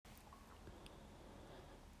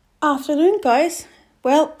Afternoon, guys.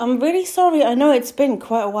 Well, I'm really sorry. I know it's been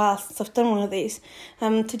quite a while since I've done one of these.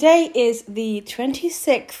 Today is the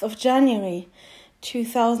 26th of January,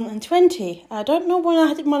 2020. I don't know when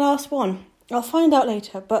I did my last one. I'll find out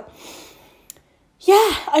later. But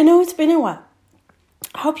yeah, I know it's been a while.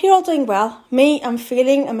 I hope you're all doing well. Me, I'm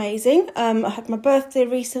feeling amazing. I had my birthday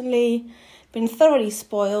recently, been thoroughly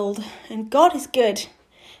spoiled, and God is good.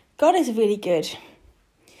 God is really good.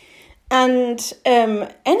 And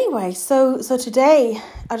anyway, so today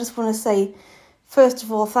I just want to say, first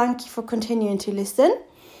of all, thank you for continuing to listen.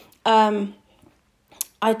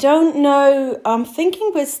 I don't know, I'm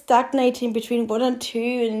thinking we're stagnating between 1 and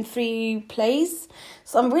 2 and 3 plays.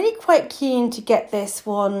 So I'm really quite keen to get this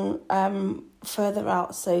one further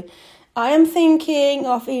out. So I am thinking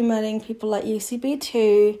of emailing people like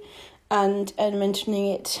UCB2 and mentioning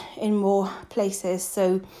it in more places.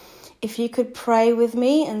 So if you could pray with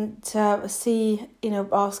me and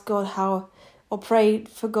ask God or pray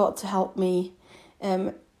for God to help me,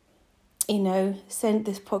 send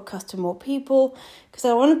this podcast to more people, because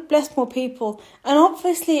I want to bless more people. And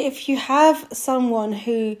obviously, if you have someone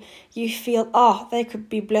who you feel, they could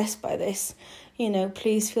be blessed by this,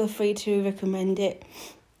 please feel free to recommend it.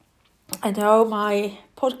 I know my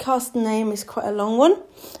podcast name is quite a long one.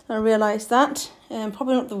 I realise that.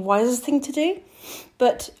 Probably not the wisest thing to do.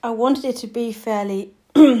 But I wanted it to be fairly,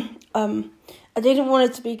 I didn't want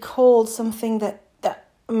it to be called something that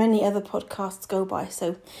many other podcasts go by.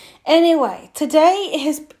 So anyway, today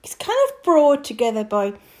it's kind of brought together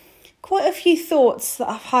by quite a few thoughts that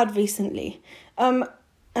I've had recently. And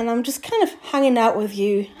I'm just kind of hanging out with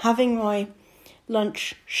you, having my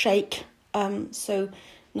lunch shake. So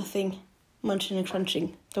nothing munching and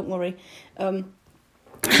crunching, don't worry.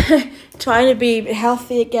 Trying to be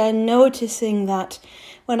healthy again, noticing that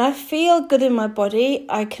when I feel good in my body,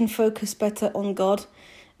 I can focus better on God.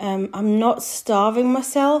 I'm not starving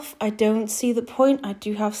myself. I don't see the point. I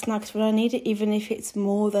do have snacks when I need it, even if it's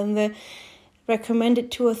more than the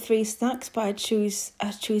recommended 2 or 3 snacks, but I choose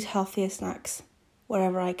healthier snacks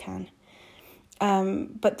wherever I can.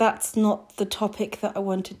 But that's not the topic that I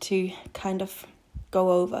wanted to kind of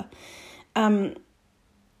go over.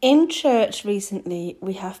 In church recently,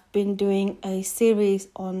 we have been doing a series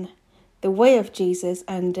on the way of Jesus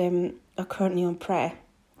and are currently on prayer.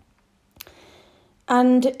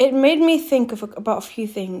 And it made me think about a few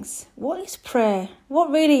things. What is prayer? What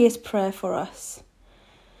really is prayer for us?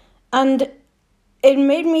 And it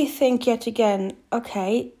made me think yet again,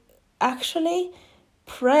 okay, actually,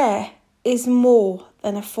 prayer is more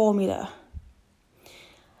than a formula.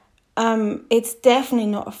 It's definitely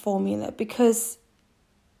not a formula, because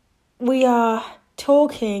we are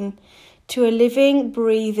talking to a living,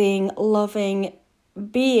 breathing, loving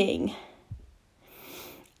being.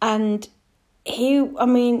 And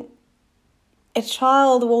a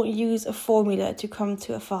child won't use a formula to come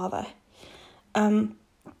to a father. I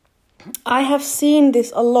have seen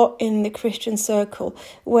this a lot in the Christian circle,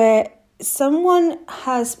 where someone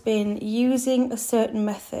has been using a certain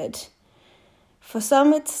method. For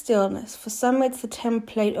some it's stillness, for some it's the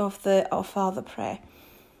template of the Our Father prayer.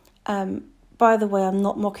 By the way, I'm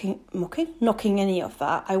not knocking any of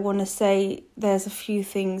that. I want to say there's a few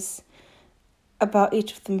things about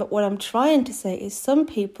each of them, but what I'm trying to say is some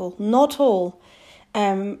people, not all,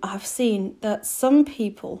 I've seen that some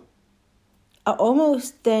people are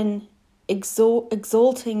almost then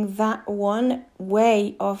exalting that one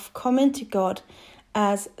way of coming to God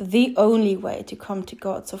as the only way to come to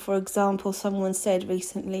God. So for example, someone said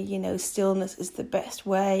recently, stillness is the best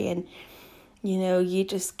way, and you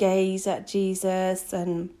just gaze at Jesus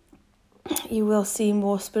and you will see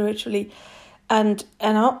more spiritually. And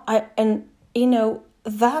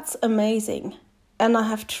that's amazing. And I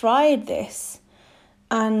have tried this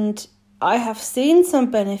and I have seen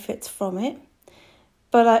some benefits from it,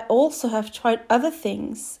 but I also have tried other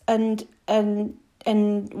things. And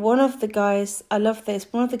one of the guys, I love this,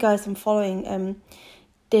 one of the guys I'm following,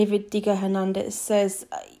 David Diga Hernandez, says,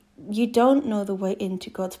 you don't know the way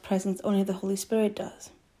into God's presence, only the Holy Spirit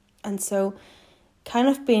does. And so kind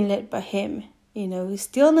of being led by him,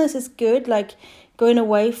 stillness is good, like going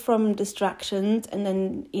away from distractions and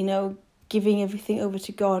then, giving everything over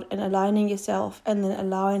to God and aligning yourself and then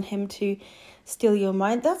allowing him to still your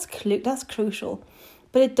mind. That's crucial.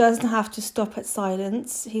 But it doesn't have to stop at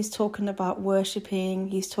silence. He's talking about worshipping.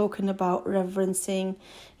 He's talking about reverencing.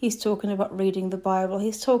 He's talking about reading the Bible.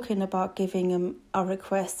 He's talking about giving him a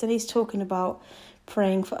request. And he's talking about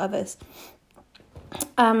praying for others.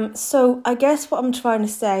 So I guess what I'm trying to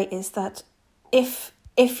say is that if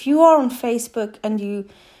you are on Facebook and you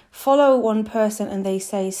follow one person and they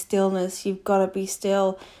say stillness, you've got to be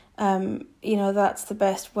still, That's the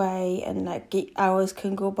best way, and like hours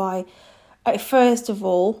can go by. First of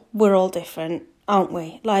all, we're all different, aren't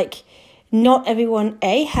we? Like, not everyone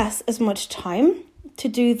A has as much time to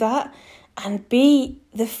do that, and B,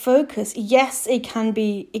 the focus. Yes, you can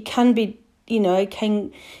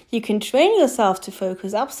train yourself to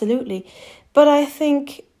focus, absolutely. But I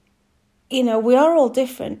think, we are all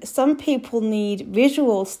different. Some people need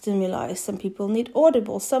visual stimuli, some people need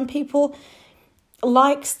audible, some people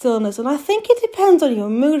like stillness, and I think it depends on your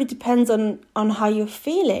mood, it depends on how you're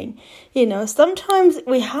feeling. Sometimes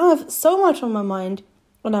we have so much on our mind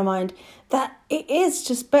that it is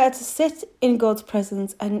just better to sit in God's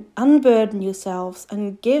presence and unburden yourselves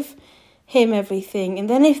and give him everything. And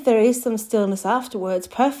then if there is some stillness afterwards,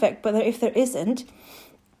 perfect. But if there isn't,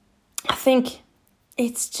 I think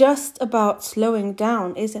it's just about slowing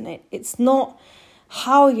down, isn't it? It's not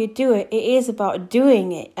how you do it. It is about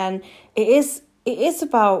doing it. And it is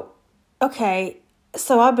about, okay,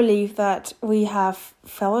 so I believe that we have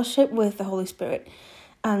fellowship with the Holy Spirit.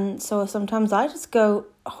 And so sometimes I just go,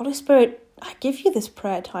 Holy Spirit, I give you this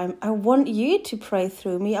prayer time. I want you to pray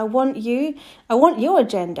through me. I want your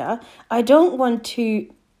agenda. I don't want to,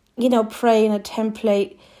 pray in a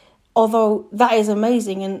template, although that is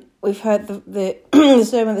amazing. And we've heard the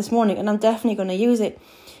sermon this morning, and I'm definitely going to use it.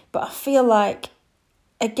 But I feel like,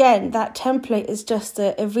 again, that template is just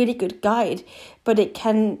a really good guide, but it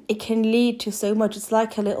can lead to so much. It's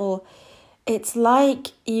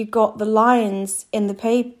like you got the lines in the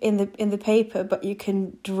paper, but you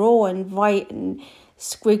can draw and write and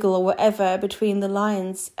squiggle or whatever between the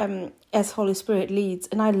lines as Holy Spirit leads,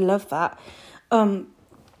 and I love that.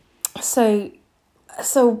 So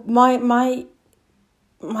my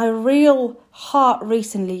real heart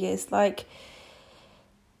recently is like,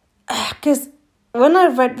 because when I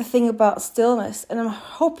read the thing about stillness, and I'm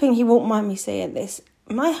hoping he won't mind me saying this,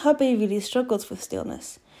 my hubby really struggles with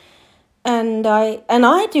stillness. And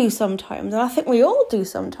I do sometimes, and I think we all do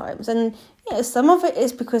sometimes. And some of it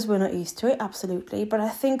is because we're not used to it, absolutely. But I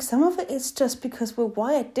think some of it is just because we're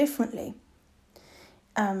wired differently.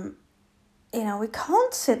 We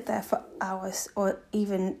can't sit there for hours or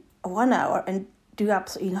even 1 hour and do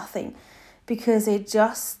absolutely nothing, because it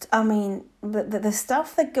just, the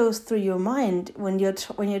stuff that goes through your mind when you're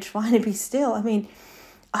trying to be still.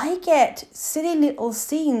 I get silly little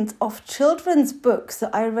scenes of children's books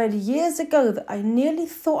that I read years ago that I nearly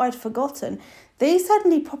thought I'd forgotten. They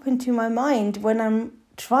suddenly pop into my mind when I'm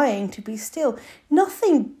trying to be still.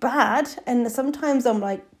 Nothing bad. And sometimes I'm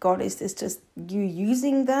like, God, is this just you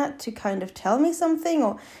using that to kind of tell me something?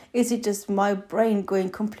 Or is it just my brain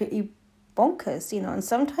going completely bonkers? And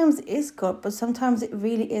sometimes it is God, but sometimes it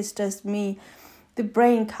really is just me, the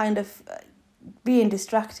brain kind of being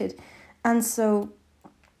distracted. And so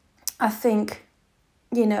I think,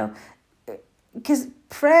 because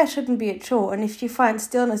prayer shouldn't be a chore. And if you find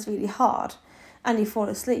stillness really hard and you fall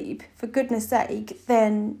asleep, for goodness sake,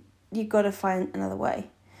 then you got to find another way.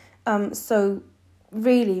 So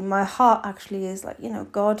really, my heart actually is like,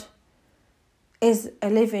 God is a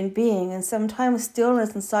living being. And sometimes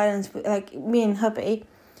stillness and silence, like me and hubby,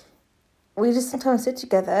 we just sometimes sit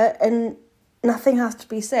together and nothing has to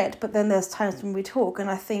be said. But then there's times when we talk, and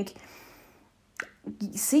I think,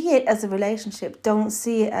 see it as a relationship. Don't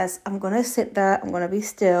see it as, I'm going to sit there, I'm going to be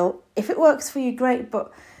still. If it works for you, great,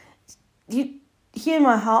 but you hear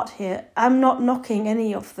my heart here. I'm not knocking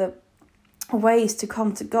any of the ways to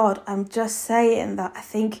come to God. I'm just saying that I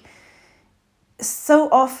think so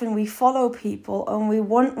often we follow people and we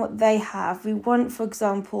want what they have. We want, for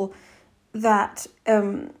example, that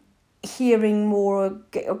hearing more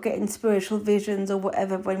or getting spiritual visions or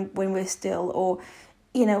whatever when we're still, or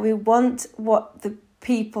we want what the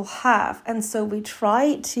people have. And so we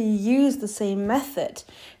try to use the same method,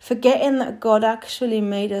 forgetting that God actually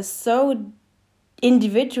made us so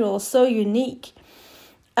individual, so unique.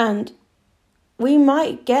 And we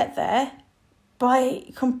might get there by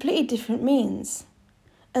completely different means.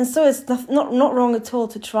 And so it's not wrong at all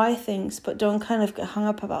to try things, but don't kind of get hung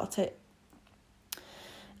up about it.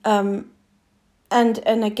 And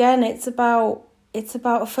again, it's about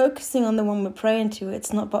focusing on the one we're praying to.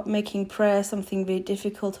 It's not about making prayer something really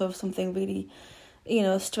difficult or something really,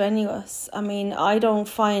 strenuous. I don't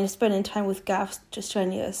find spending time with Gav just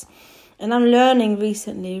strenuous. And I'm learning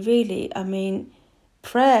recently, really,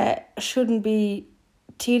 prayer shouldn't be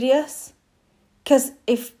tedious. Because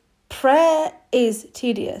if prayer is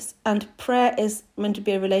tedious and prayer is meant to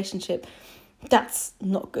be a relationship, that's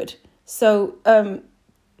not good. So,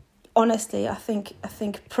 honestly, I think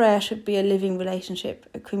prayer should be a living relationship,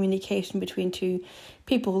 a communication between two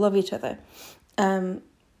people who love each other.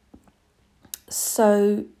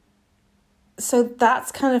 So so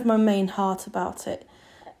that's kind of my main heart about it.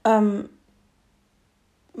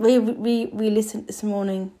 We listened this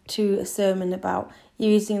morning to a sermon about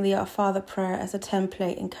using the Our Father prayer as a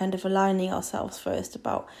template and kind of aligning ourselves first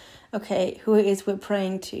about, okay, who it is we're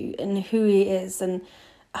praying to and who he is, and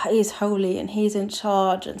he is holy and he's in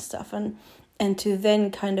charge and stuff, and to then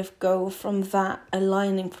kind of go from that,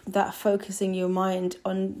 aligning from that, focusing your mind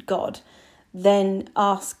on God, then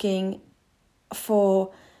asking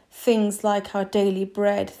for things like our daily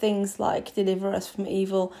bread, things like deliver us from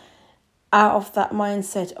evil, out of that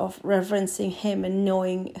mindset of reverencing him and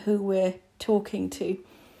knowing who we're talking to.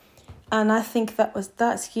 And I think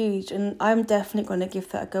that's huge, and I'm definitely going to give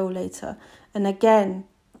that a go later. And again,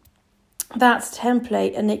 that's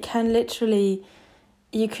template, and it can literally,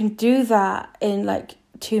 you can do that in like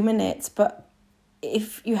 2 minutes, but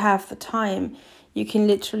if you have the time, you can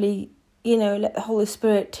literally, let the Holy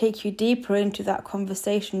Spirit take you deeper into that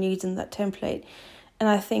conversation using that template. And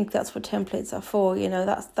I think that's what templates are for,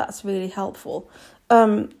 that's really helpful.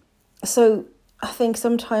 So I think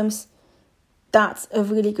sometimes that's a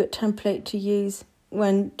really good template to use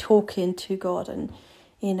when talking to God, and,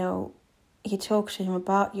 you talk to him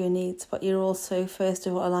about your needs, but you're also, first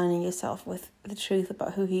of all, aligning yourself with the truth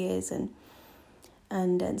about who he is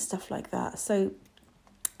and stuff like that. So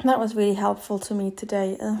that was really helpful to me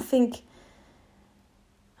today. And I think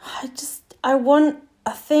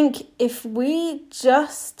I think if we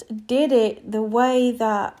just did it the way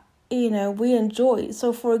that, we enjoy.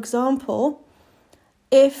 So, for example,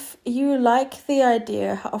 if you like the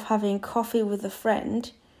idea of having coffee with a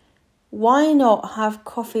friend, why not have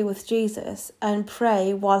coffee with Jesus and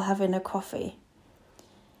pray while having a coffee?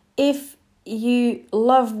 If you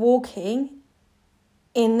love walking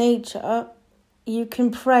in nature, you can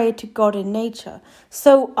pray to God in nature.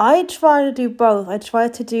 So I try to do both. I try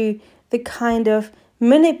to do the kind of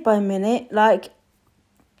minute by minute, like,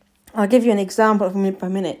 I'll give you an example of minute by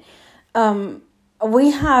minute.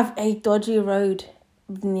 We have a dodgy road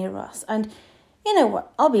near us, and you know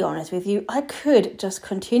what, I'll be honest with you, I could just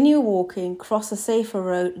continue walking, cross a safer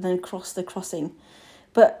road, and then cross the crossing.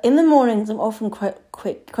 But in the mornings, I'm often quite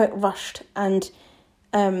rushed, and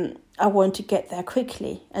I want to get there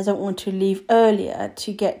quickly. I don't want to leave earlier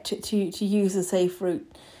to get to use the safe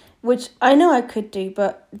route, which I know I could do,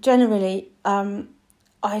 but generally,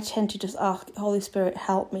 I tend to just ask, Holy Spirit,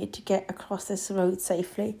 help me to get across this road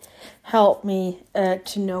safely. Help me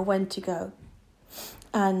to know when to go.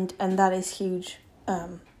 And that is huge,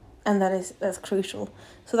 and that's crucial.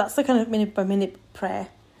 So that's the kind of minute by minute prayer.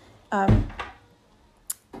 And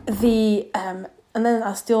then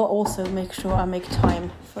I still also make sure I make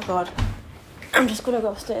time for God. I'm just gonna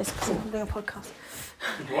go upstairs because I'm doing a podcast.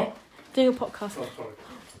 What? Doing a podcast. Oh, sorry.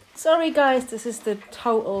 Sorry guys, this is the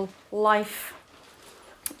total life.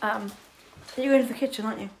 You're going to the kitchen,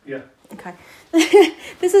 aren't you? Yeah. Okay.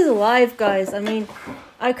 This is live, guys. I mean,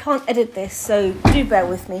 I can't edit this, so do bear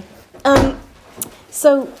with me.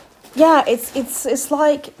 So yeah, it's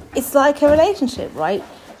like a relationship, right?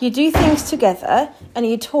 You do things together and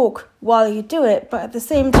you talk while you do it, but at the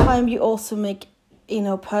same time you also make,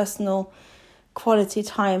 personal quality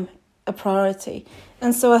time a priority.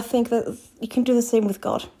 And so I think that you can do the same with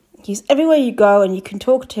God. He's everywhere you go, and you can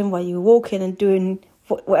talk to him while you're walking and doing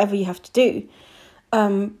whatever you have to do.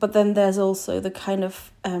 But then there's also the kind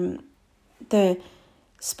of the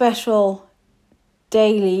special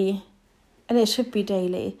daily, and it should be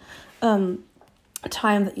daily,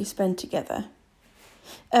 time that you spend together.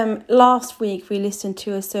 Last week we listened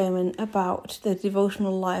to a sermon about the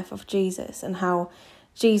devotional life of Jesus and how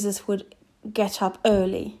Jesus would get up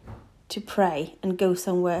early to pray and go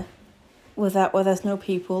somewhere where there's no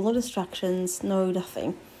people, no distractions, no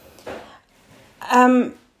nothing.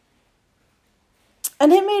 And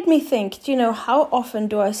it made me think, how often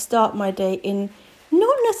do I start my day in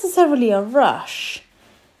not necessarily a rush,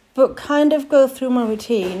 but kind of go through my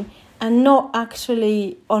routine and not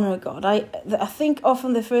actually honour God. I think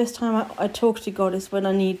often the first time I talk to God is when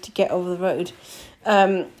I need to get over the road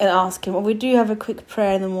and ask him. Well, we do have a quick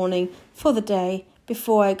prayer in the morning for the day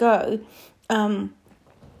before I go.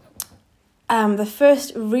 The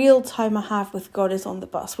first real time I have with God is on the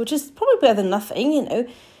bus, which is probably better than nothing,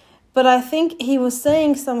 But I think he was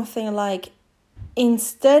saying something like,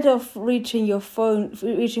 instead of reaching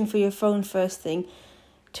for your phone first thing,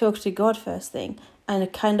 talk to God first thing,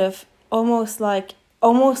 and kind of almost like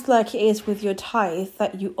it is with your tithe,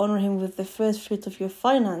 that you honour him with the first fruits of your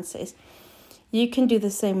finances. You can do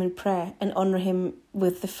the same in prayer and honour him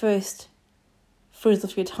with the first fruits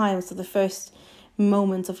of your time, so the first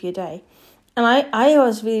moments of your day. And I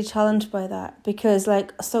was really challenged by that, because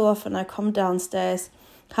so often I come downstairs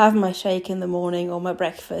have my shake in the morning or my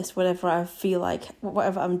breakfast, whatever I feel like,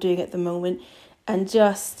 whatever I'm doing at the moment, and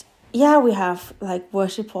just, yeah, we have like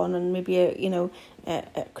worship on and maybe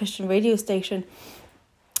a Christian radio station,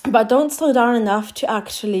 but I don't slow down enough to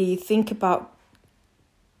actually think about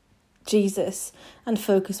Jesus and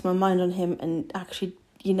focus my mind on him and actually,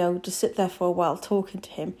 just sit there for a while talking to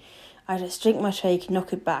him. I just drink my shake,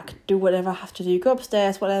 knock it back, do whatever I have to do, go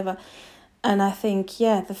upstairs, whatever. And I think,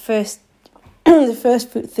 the first the first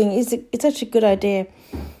fruit thing it's such a good idea,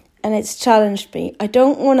 and it's challenged me. I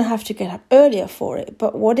don't want to have to get up earlier for it,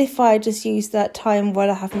 but what if I just use that time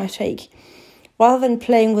while I have my shake, rather than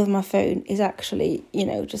playing with my phone, is actually,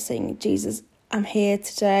 just saying, Jesus, I'm here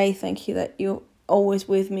today. Thank you that you're always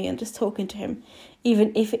with me, and just talking to him,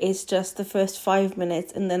 even if it is just the first 5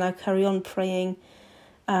 minutes, and then I carry on praying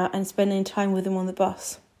and spending time with him on the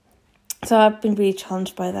bus. So I've been really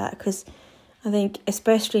challenged by that, because I think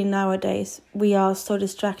especially nowadays we are so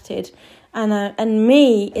distracted, and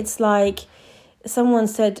me, it's like someone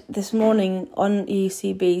said this morning on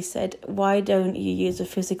UCB, said, why don't you use a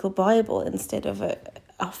physical Bible instead of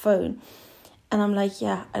a phone? And I'm like,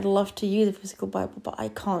 yeah, I'd love to use a physical Bible, but I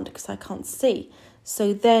can't because I can't see.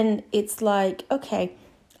 So then it's like, okay,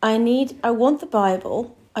 I want the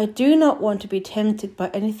Bible. I do not want to be tempted by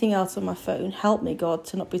anything else on my phone. Help me, God,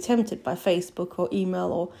 to not be tempted by Facebook or email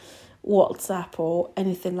or WhatsApp or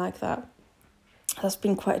anything like that. That's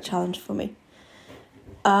been quite a challenge for me.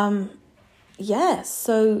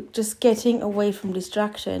 So just getting away from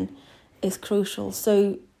distraction is crucial.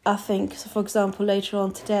 So I think, for example, later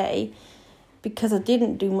on today, because I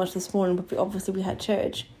didn't do much this morning, but obviously we had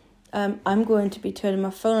church, I'm going to be turning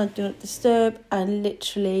my phone on Do Not Disturb, and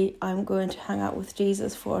literally I'm going to hang out with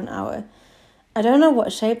Jesus for an hour. I don't know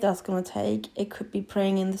what shape that's going to take. It could be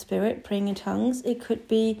praying in the Spirit, praying in tongues. It could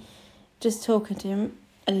be just talking to him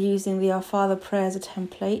and using the Our Father prayer as a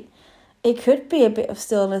template. It could be a bit of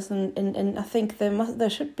stillness, and I think there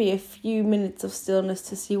should be a few minutes of stillness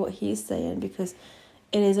to see what he's saying, because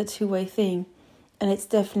it is a two-way thing, and it's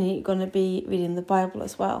definitely going to be reading the Bible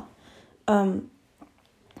as well.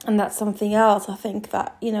 And that's something else I think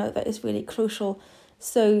that, that is really crucial.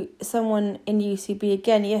 So someone in UCB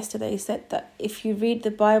again yesterday said that if you read the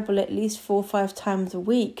Bible at least 4 or 5 times a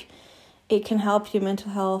week, it can help your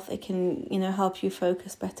mental health. It can, help you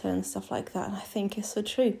focus better and stuff like that. And I think it's so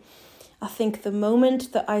true. I think the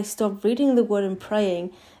moment that I stop reading the word and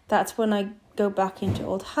praying, that's when I go back into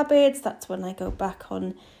old habits. That's when I go back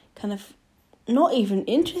on kind of not even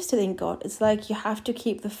interested in God. It's like you have to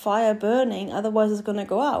keep the fire burning, otherwise it's going to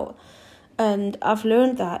go out. And I've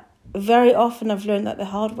learned that. Very often I've learned that the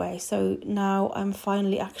hard way. So now I'm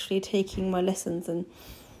finally actually taking my lessons and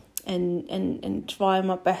trying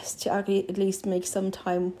my best to at least make some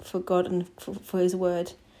time for God and for his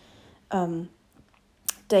word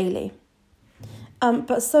daily.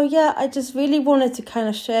 I just really wanted to kind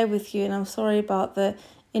of share with you, and I'm sorry about the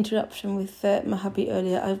interruption with my hubby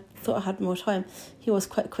earlier. I thought I had more time. He was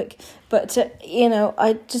quite quick. But,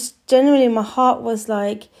 I just generally, my heart was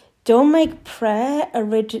like, don't make prayer a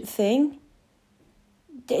rigid thing.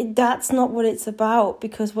 That's not what it's about,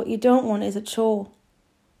 because what you don't want is a chore,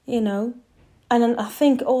 And then I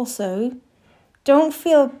think also, don't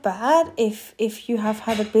feel bad if you have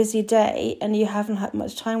had a busy day and you haven't had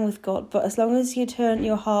much time with God. But as long as you turn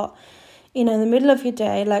your heart, in the middle of your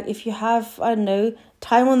day, like if you have, I don't know,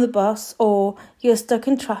 time on the bus, or you're stuck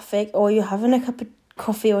in traffic, or you're having a cup of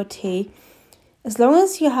coffee or tea, as long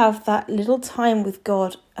as you have that little time with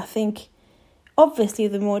God, I think, obviously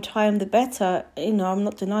the more time the better. I'm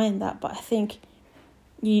not denying that, but I think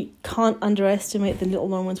you can't underestimate the little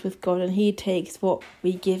moments with God, and he takes what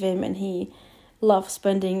we give him, and he loves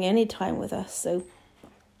spending any time with us. So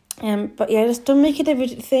just don't make it a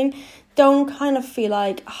rigid thing. Don't kind of feel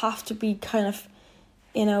like I have to be kind of,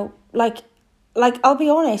 like I'll be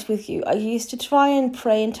honest with you, I used to try and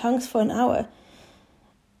pray in tongues for an hour,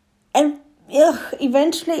 and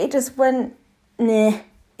eventually it just went,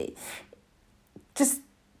 it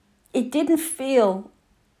didn't feel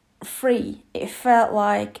free. It felt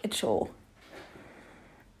like a chore.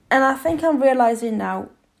 And I think I'm realising now,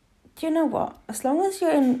 do you know what? As long as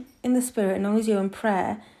you're in the Spirit, as long as you're in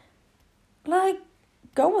prayer,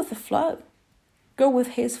 go with the flow. Go with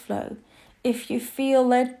his flow. If you feel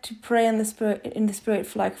led to pray in the Spirit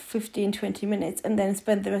for 15, 20 minutes, and then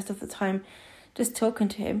spend the rest of the time just talking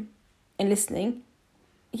to him and listening,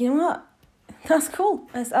 you know what? That's cool.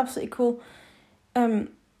 That's absolutely cool.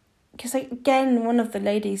 Because again, one of the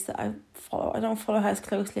ladies that I follow, I don't follow her as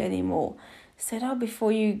closely anymore, said,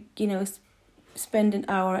 before you, spend an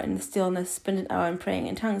hour in the stillness, spend an hour in praying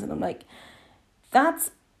in tongues. And I'm like,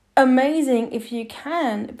 that's amazing if you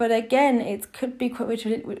can, but again, it could be quite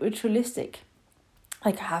ritualistic.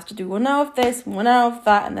 Like, I have to do 1 hour of this, 1 hour of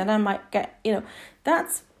that, and then I might get,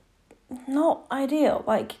 that's not ideal.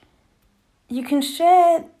 Like, you can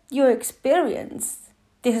share your experience.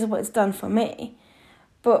 This is what it's done for me.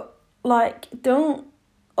 But, like, don't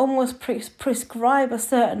almost prescribe a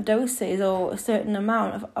certain dosage or a certain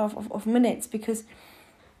amount of minutes, because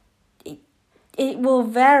it will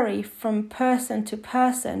vary from person to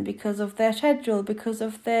person because of their schedule, because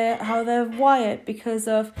of how they're wired, because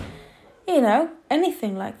of,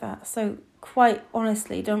 anything like that. So quite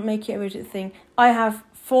honestly, don't make it a rigid thing. I have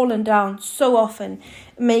fallen down so often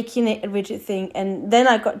making it a rigid thing, and then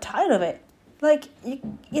I got tired of it. Like,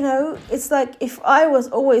 it's like if I was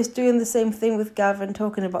always doing the same thing with Gavin,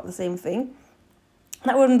 talking about the same thing,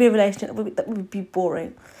 that wouldn't be a relationship. That would be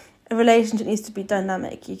boring. A relationship needs to be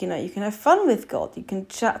dynamic. You can have fun with God. You can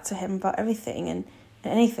chat to him about everything and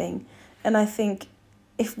anything. And I think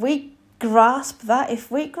if we grasp that,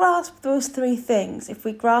 if we grasp those three things, if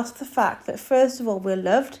we grasp the fact that first of all we're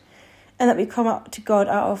loved, and that we come up to God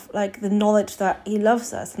out of like the knowledge that he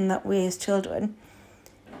loves us and that we're his children,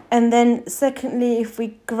 and then secondly, if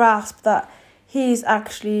we grasp that he's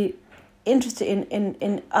actually interested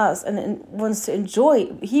in us and wants to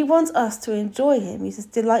enjoy, he wants us to enjoy him. He says,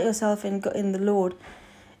 delight yourself in the Lord.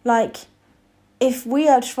 Like, if we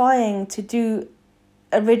are trying to do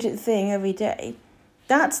a rigid thing every day,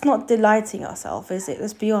 that's not delighting ourselves, is it?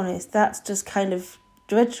 Let's be honest. That's just kind of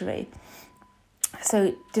drudgery.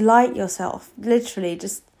 So delight yourself, literally,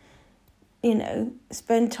 just,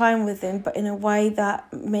 spend time with him, but in a way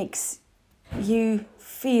that makes you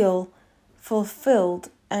feel fulfilled,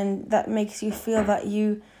 and that makes you feel that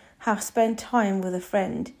you have spent time with a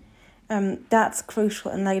friend. That's crucial.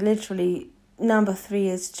 And like, literally, number 3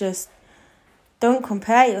 is just don't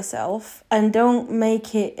compare yourself, and don't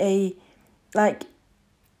make it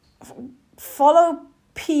follow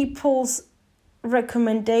people's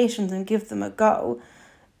recommendations and give them a go,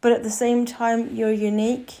 but at the same time you're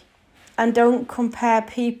unique, and don't compare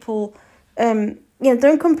people.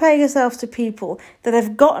 Don't compare yourself to people that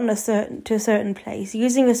have gotten a certain place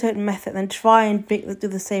using a certain method, and try and do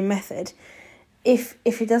the same method if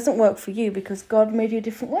it doesn't work for you, because God made you a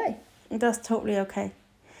different way, and that's totally okay.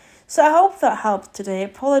 So I hope that helped today.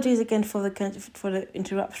 Apologies again for the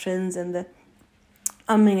interruptions and the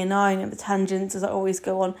umming and ahhing and the tangents as I always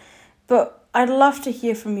go on, but I'd love to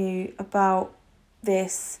hear from you about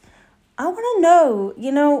this. I want to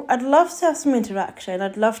know, I'd love to have some interaction.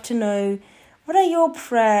 I'd love to know, what are your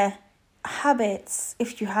prayer habits,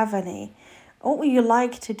 if you have any? What would you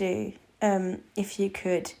like to do, if you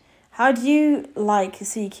could? How do you like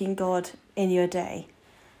seeking God in your day?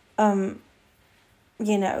 Even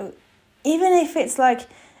if it's like,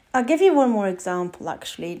 I'll give you one more example,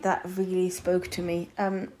 actually, that really spoke to me.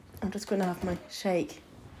 I'm just going to have my shake.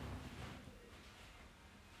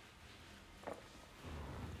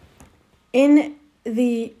 In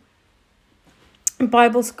the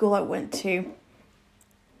Bible school I went to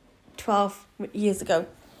 12 years ago,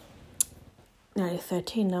 no,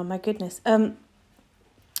 13 now, my goodness, there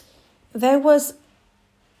was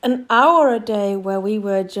an hour a day where we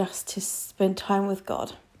were just to spend time with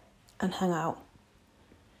God and hang out.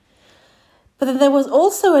 But then there was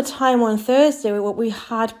also a time on Thursday where we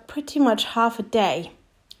had pretty much half a day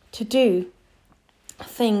to do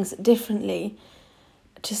things differently,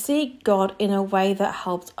 to seek God in a way that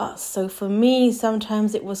helped us. So for me,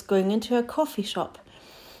 sometimes it was going into a coffee shop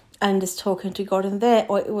and just talking to God in there,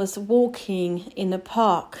 or it was walking in a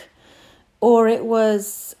park, or it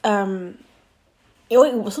was sometimes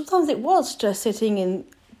it was just sitting in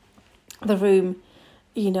the room,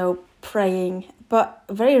 praying. But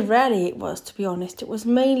very rarely it was, to be honest. It was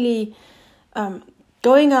mainly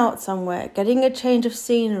going out somewhere, getting a change of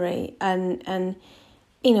scenery, and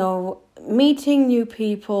meeting new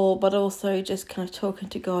people, but also just kind of talking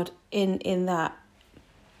to God in that.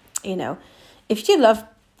 If you love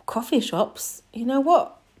coffee shops, you know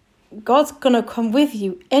what? God's going to come with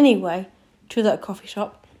you anyway to that coffee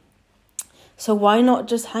shop. So why not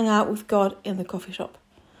just hang out with God in the coffee shop?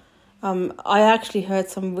 I actually heard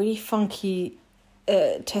some really funky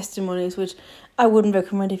testimonies, which I wouldn't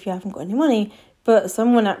recommend if you haven't got any money, but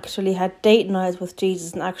someone actually had date nights with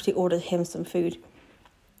Jesus and actually ordered him some food.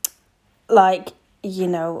 Like,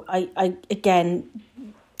 I again,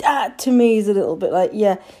 that to me is a little bit like,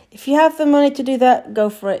 yeah, if you have the money to do that, go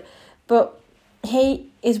for it. But he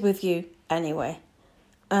is with you anyway,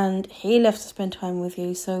 and he loves to spend time with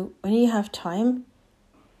you. So when you have time,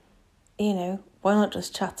 why not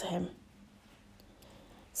just chat to him?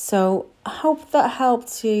 So I hope that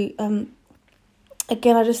helped you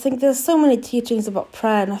again, I just think there's so many teachings about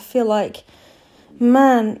prayer, and I feel like,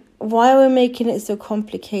 man, why are we making it so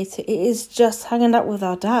complicated? It is just hanging out with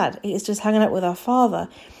our dad. It is just hanging out with our father.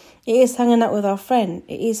 It is hanging out with our friend.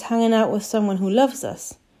 It is hanging out with someone who loves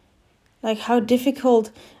us. Like, how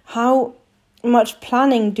much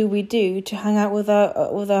planning do we do to hang out with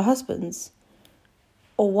our husbands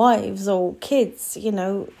or wives or kids?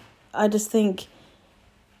 I just think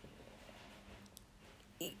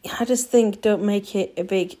don't make it a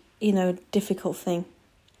big, difficult thing.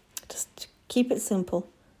 Just keep it simple,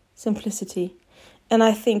 simplicity. And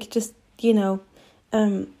I think just,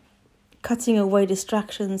 cutting away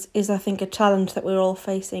distractions is, I think, a challenge that we're all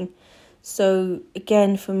facing. So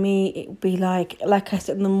again, for me, it would be like I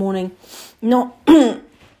said in the morning, not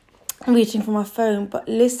reaching for my phone, but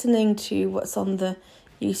listening to what's on the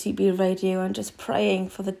UCB radio and just praying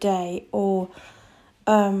for the day, or,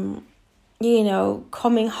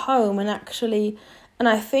 coming home and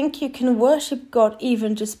I think you can worship God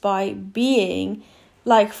even just by being,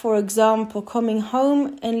 like, for example, coming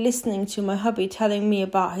home and listening to my hubby telling me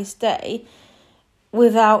about his day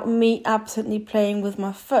without me absently playing with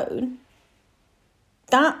my phone.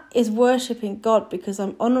 That is worshipping God, because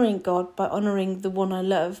I'm honouring God by honouring the one I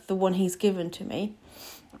love, the one he's given to me,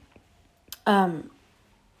 and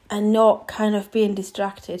not kind of being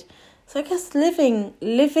distracted. So I guess living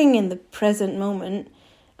in the present moment,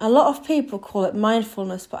 a lot of people call it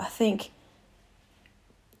mindfulness, but I think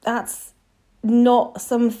that's not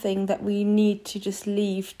something that we need to just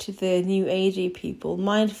leave to the new agey people.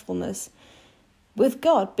 Mindfulness with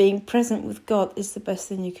God, being present with God, is the best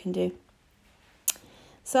thing you can do.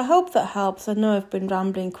 So I hope that helps. I know I've been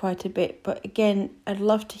rambling quite a bit, but again, I'd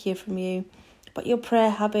love to hear from you about your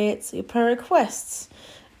prayer habits, your prayer requests,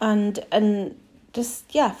 and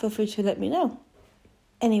just, feel free to let me know.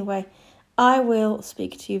 Anyway, I will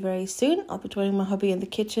speak to you very soon. I'll be joining my hubby in the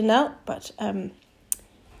kitchen now, but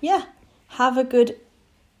have a good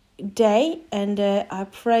day, and I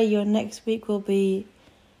pray your next week will be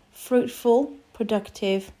fruitful,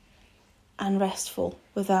 productive, and restful,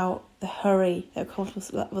 without the hurry that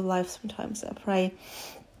comes with life sometimes. I pray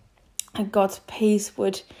that God's peace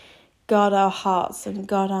would guard our hearts and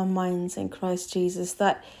guard our minds in Christ Jesus,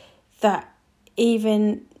 that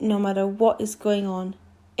even no matter what is going on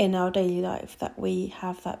in our daily life, that we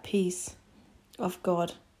have that peace of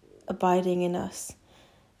God abiding in us,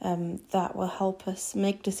 that will help us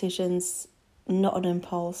make decisions not on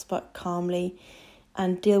impulse but calmly,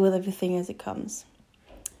 and deal with everything as it comes.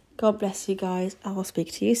 God bless you guys. I will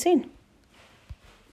speak to you soon.